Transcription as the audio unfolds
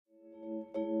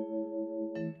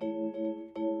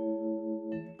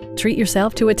Treat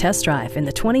yourself to a test drive in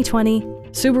the 2020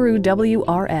 Subaru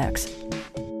WRX.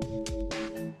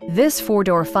 This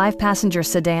four-door, five-passenger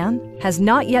sedan has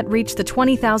not yet reached the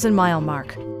 20,000-mile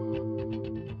mark.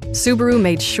 Subaru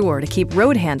made sure to keep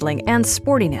road handling and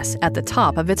sportiness at the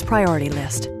top of its priority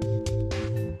list.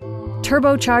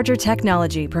 Turbocharger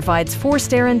technology provides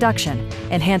forced air induction,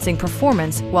 enhancing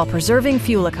performance while preserving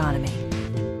fuel economy.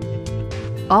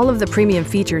 All of the premium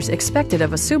features expected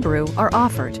of a Subaru are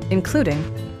offered, including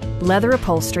leather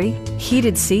upholstery,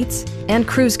 heated seats, and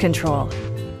cruise control.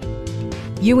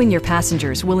 You and your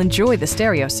passengers will enjoy the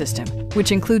stereo system,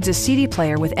 which includes a CD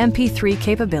player with MP3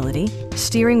 capability,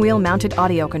 steering wheel mounted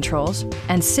audio controls,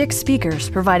 and 6 speakers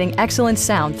providing excellent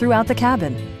sound throughout the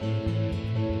cabin.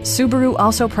 Subaru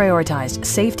also prioritized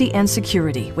safety and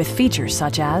security with features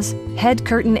such as head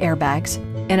curtain airbags,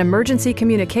 an emergency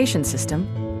communication system,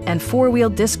 and 4-wheel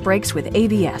disc brakes with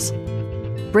ABS.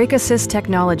 Brake Assist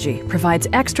technology provides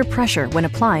extra pressure when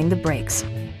applying the brakes.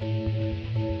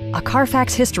 A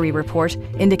Carfax history report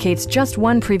indicates just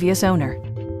one previous owner.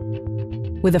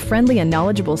 With a friendly and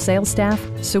knowledgeable sales staff,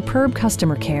 superb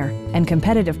customer care, and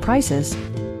competitive prices,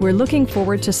 we're looking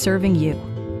forward to serving you.